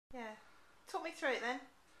Yeah. Talk me through it then.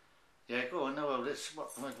 Yeah, go on. No, well,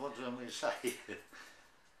 what do you want me to say?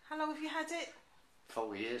 How long have you had it?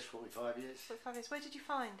 40 years, 45 years. 45 years. Where did you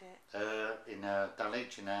find it? In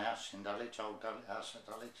Dulwich, in our house in Dulwich, old house at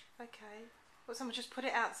Dulwich. Okay. Well, someone just put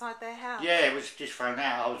it outside their house? Yeah, it was just thrown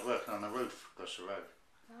out. I was working on the roof across the road.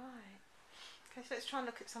 Right. Okay, so let's try and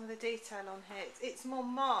look at some of the detail on here. It's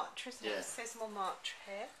Montmatre, isn't it? Yeah. It says Montmatre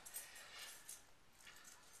here.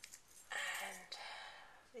 And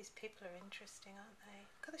these people are interesting, aren't they?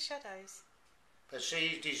 Look at the shadows. But see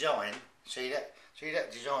his design. See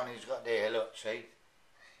that design he's got there. Look, see.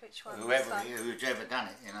 Which one? Who's ever done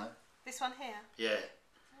it, you know. This one here. Yeah.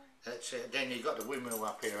 That's it. Then you've got the windmill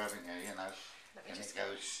up here, haven't you? You know. And it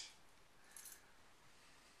goes.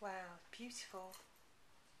 Wow, beautiful.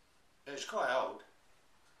 It's quite old.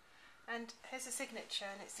 And here's a signature,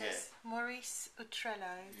 and it says Maurice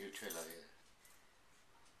Utrillo. Utrillo, yeah.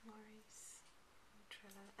 Maurice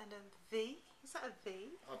Utrillo. And a V? Is that a V?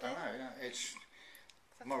 I don't know. It's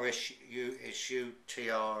Maurice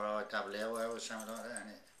Utrillo or something like that, isn't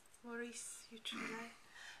it? Maurice Utrillo.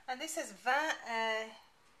 And this says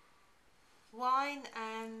wine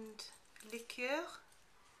and liqueur,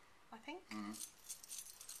 I think.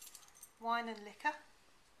 Wine and liquor.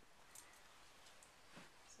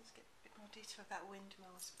 So let's get a bit more detail of that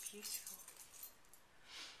windmill. It's beautiful.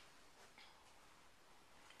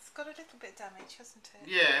 It's got a little bit of damage, hasn't it?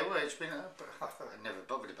 Yeah, well, it's been. I've never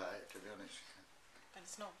bothered about it, to be honest. But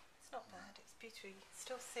it's not bad. It's beautiful. You can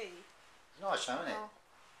still see. It's nice, though, isn't it?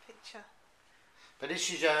 Picture. But this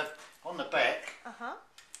is on the back.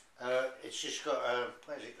 It's just got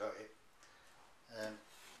where's it got it?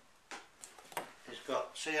 It's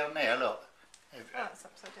got, see on there, look. Oh, it's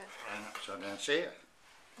upside down. Upside down, see it?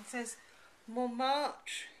 It says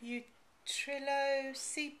Montmatre Utrillo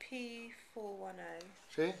CP410.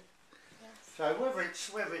 See? Yes. So whether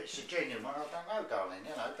it's a genuine one, I don't know, darling.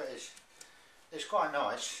 You know, but it's quite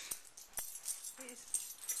nice. It is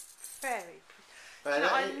very pretty. But you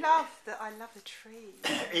know, I love the trees.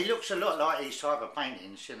 He looks a lot like these type of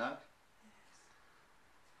paintings, you know. Yes.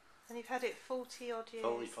 And you've had it 40 odd years.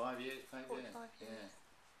 45 years, maybe. 45 years. Yeah.